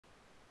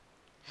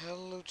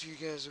Hello to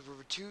you guys of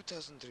over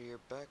 2003 here,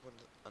 back with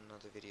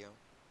another video.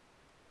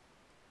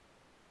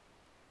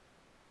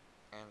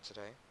 And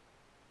today,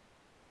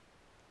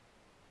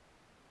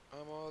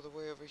 I'm all the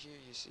way over here.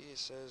 You see it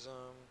says,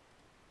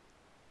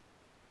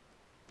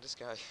 this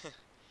guy.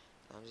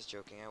 I'm just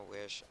joking, I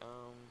wish.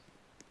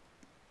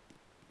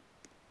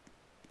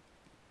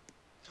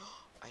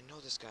 I know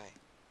this guy.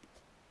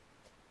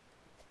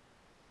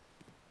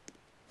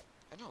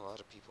 I know a lot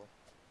of people.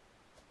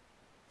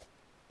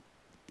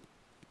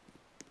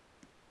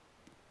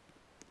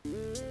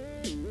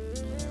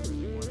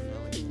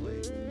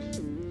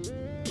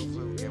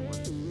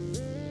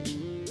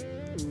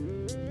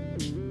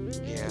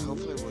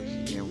 Hopefully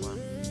we'll get one.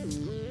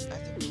 I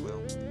think we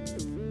will.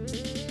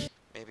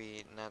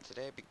 Maybe not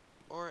today,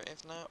 or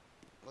if not,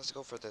 let's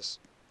go for this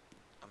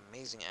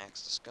amazing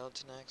axe, the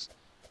skeleton axe.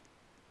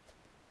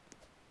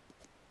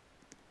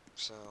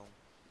 So,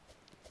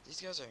 these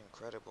guys are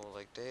incredible.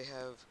 Like, they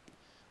have,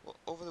 well,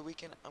 over the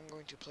weekend, I'm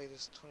going to play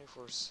this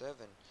 24/7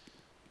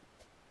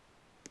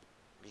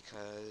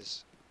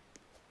 because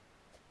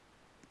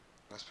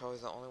that's probably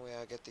the only way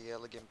I get the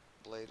elegant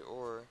blade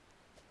or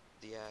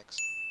the axe.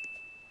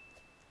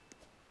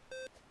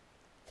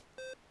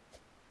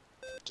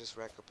 Just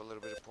rack up a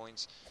little bit of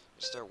points,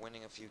 just start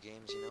winning a few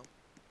games, you know?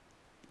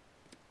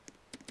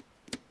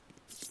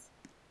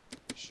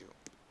 Shoot.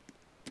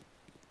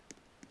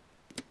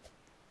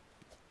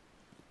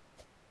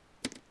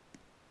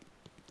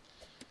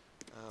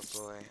 Oh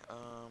boy,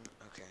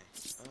 okay.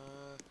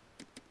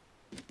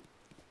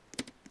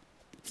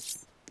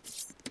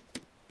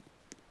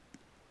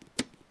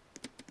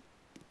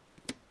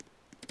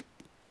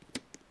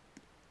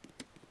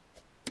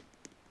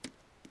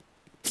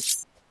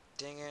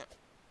 Dang it.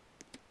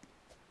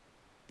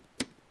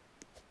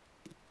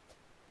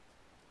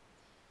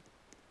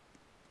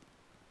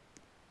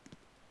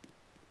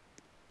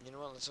 You know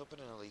what, let's open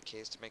an elite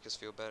case to make us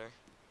feel better.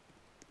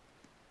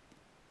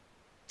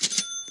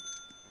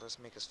 Let's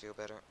make us feel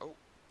better. Oh!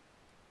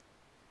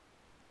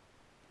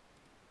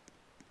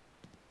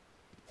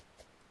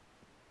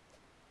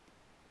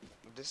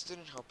 This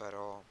didn't help at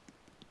all.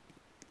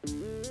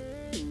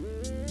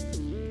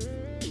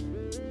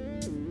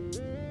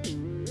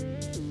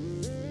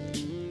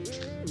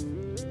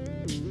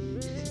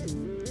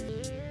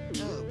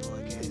 Oh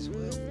boy, guys, what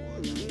will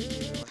I do?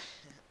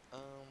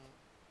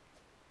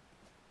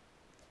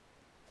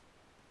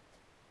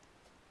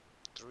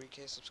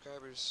 3K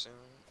subscribers soon.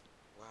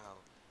 Wow,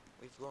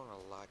 we've grown a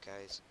lot,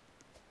 guys.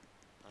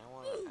 I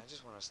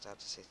just want to stop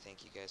to say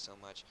thank you guys so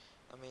much.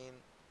 I mean,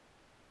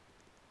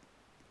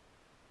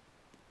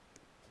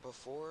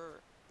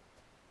 before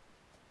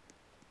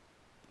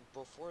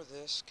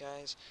this,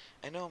 guys,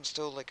 I know I'm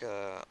still like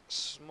a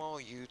small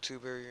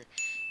YouTuber,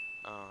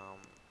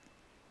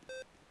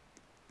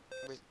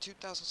 with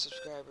 2,000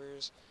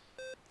 subscribers.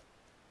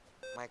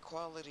 My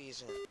quality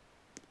isn't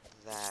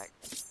that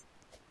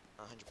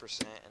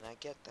 100%, and I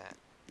get that.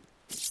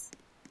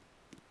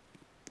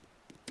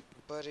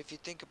 But if you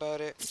think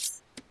about it,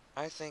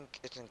 I think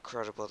it's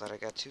incredible that I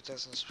got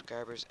 2,000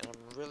 subscribers, and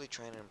I'm really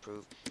trying to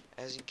improve.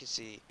 As you can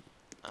see,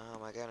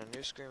 I got a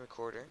new screen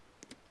recorder.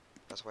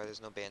 That's why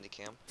there's no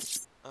Bandicam.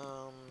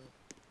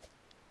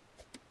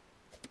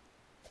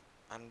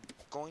 I'm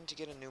going to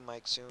get a new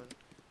mic soon,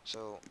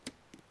 so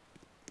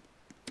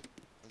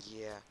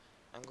yeah,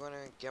 I'm going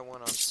to get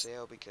one on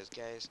sale because,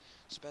 guys,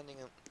 spending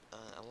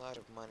a lot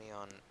of money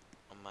on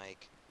a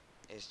mic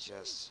is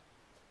just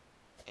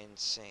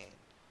insane.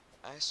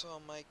 I saw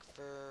a mic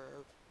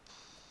for,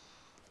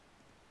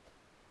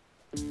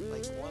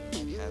 like, one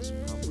mic has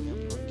probably,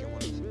 I'm probably get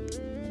one of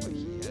what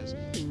he has.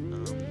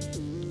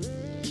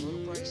 It's a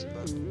little pricey,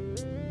 but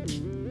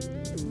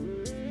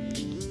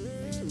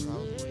I could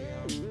probably,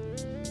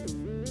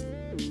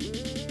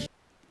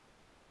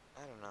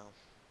 I don't know.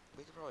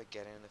 We could probably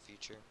get it in the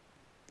future.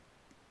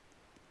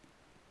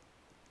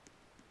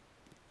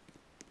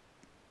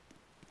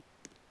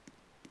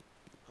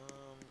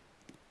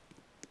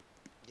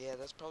 Yeah,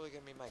 that's probably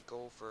gonna be my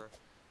goal for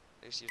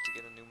this year, to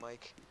get a new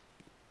mic.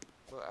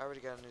 Well, I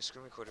already got a new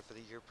screen recorder for the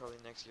year. Probably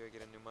next year I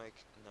get a new mic.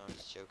 No, I'm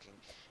just joking.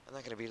 I'm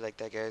not gonna be like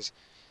that, guys.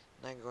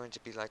 Not going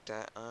to be like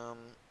that.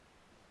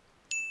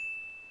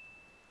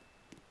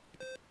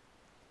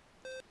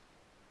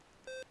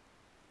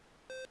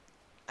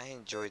 I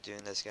enjoy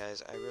doing this,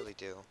 guys. I really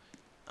do.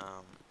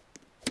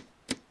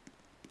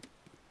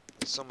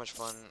 It's so much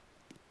fun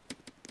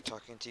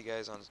talking to you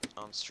guys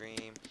on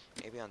stream,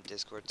 maybe on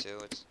Discord too.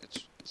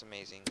 It's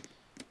amazing.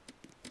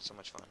 So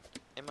much fun.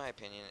 In my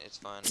opinion, it's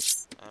fun.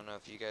 I don't know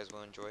if you guys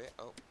will enjoy it.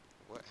 Oh,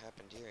 what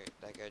happened here?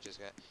 That guy just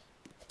got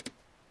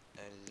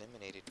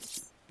eliminated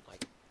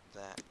like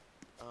that.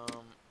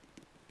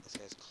 This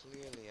guy's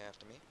clearly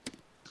after me.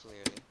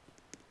 Clearly.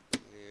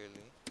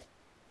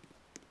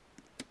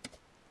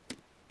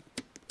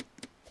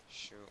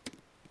 Shoot.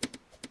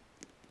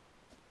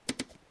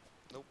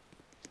 Nope.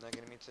 He's not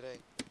getting me today.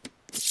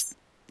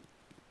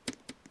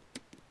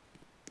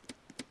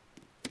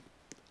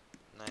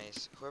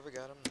 Nice. Whoever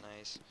got him,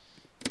 nice.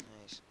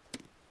 Nice.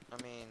 I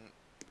mean,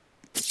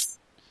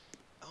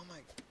 oh my,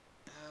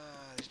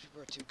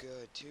 people are too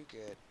good, too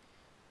good.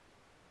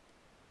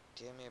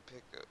 Give me a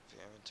pickup for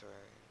inventory.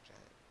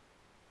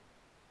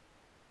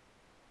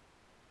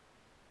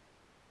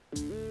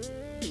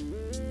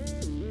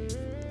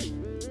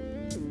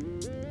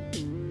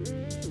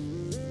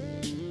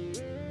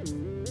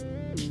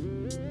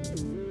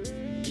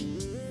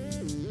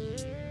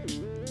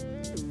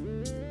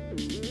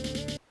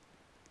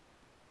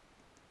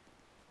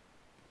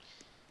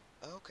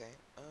 Okay,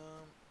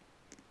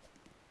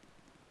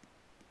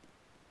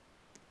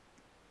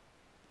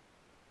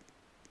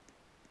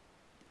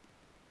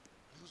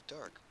 who's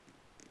Dark?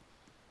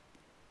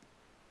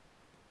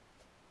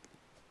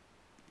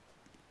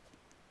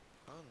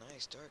 Oh,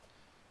 nice, Dark.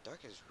 Dark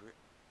is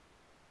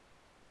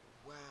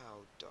wow,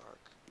 Dark.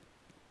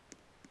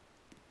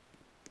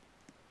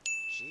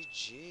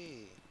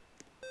 GG.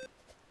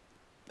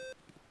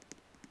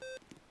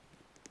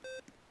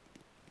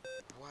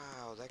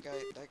 Wow,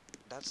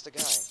 that's the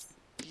guy.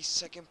 He's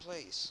second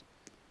place.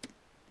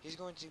 He's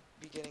going to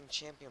be getting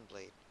Champion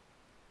Blade.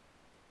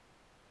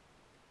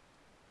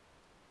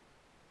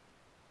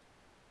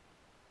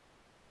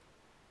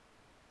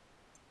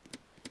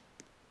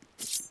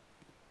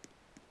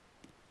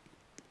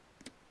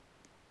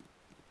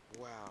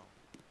 Wow.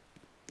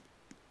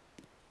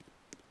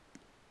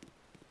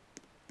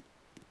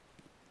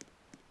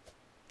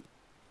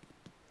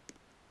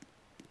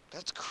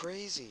 That's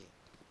crazy.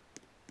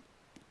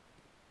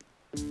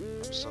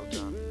 I'm so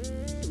done.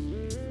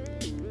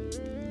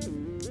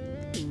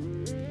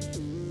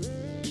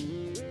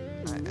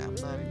 I'm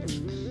not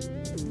even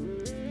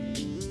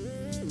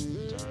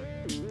done.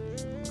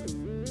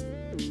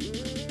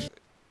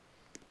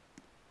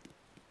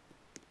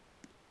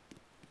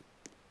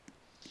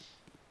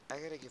 I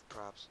gotta give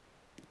props.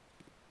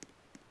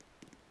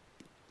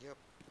 Yep,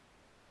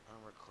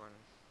 I'm recording.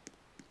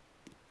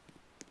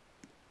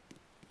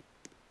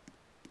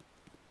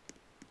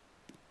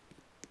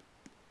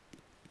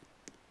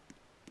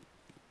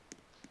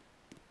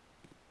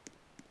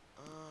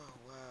 Oh,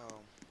 wow.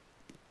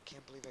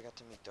 Can't believe I got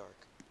to meet Dark.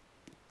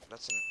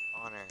 That's an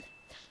honor.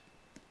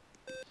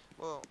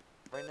 Well,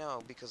 right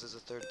now, because it's the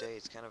third day,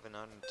 it's kind of an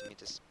honor to meet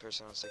this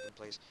person on second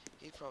place.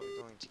 He's probably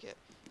going to get,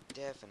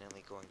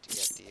 definitely going to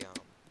get the,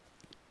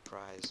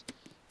 prize.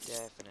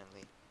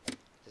 Definitely.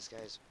 This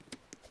guy's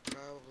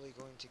probably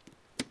going to,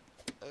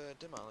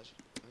 demolish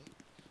me.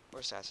 Or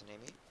assassinate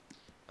me.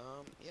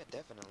 Yeah,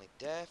 definitely.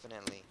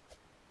 Definitely.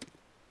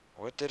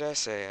 What did I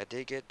say? I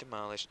did get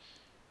demolished.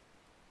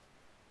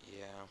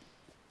 Yeah.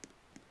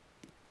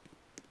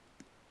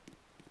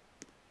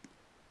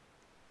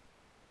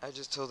 I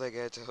just told that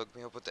guy to hook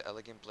me up with the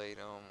elegant blade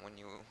when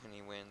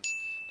he wins,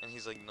 and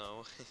he's like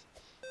no.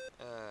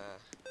 uh,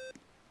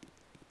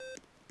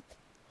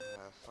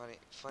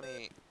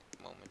 funny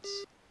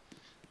moments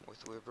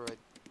with Wibber.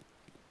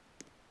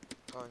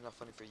 Probably not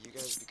funny for you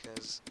guys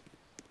because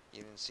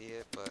you didn't see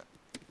it, but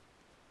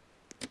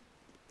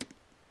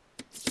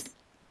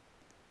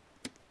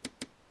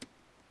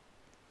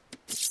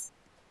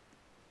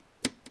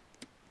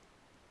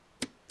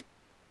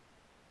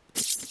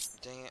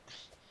dang it.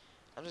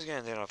 I'm just gonna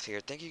end it off here.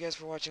 Thank you guys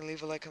for watching.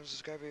 Leave a like, comment,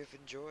 subscribe if you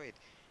enjoyed,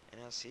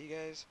 and I'll see you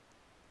guys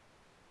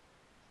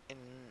in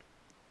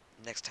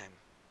next time.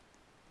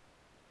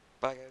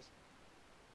 Bye, guys.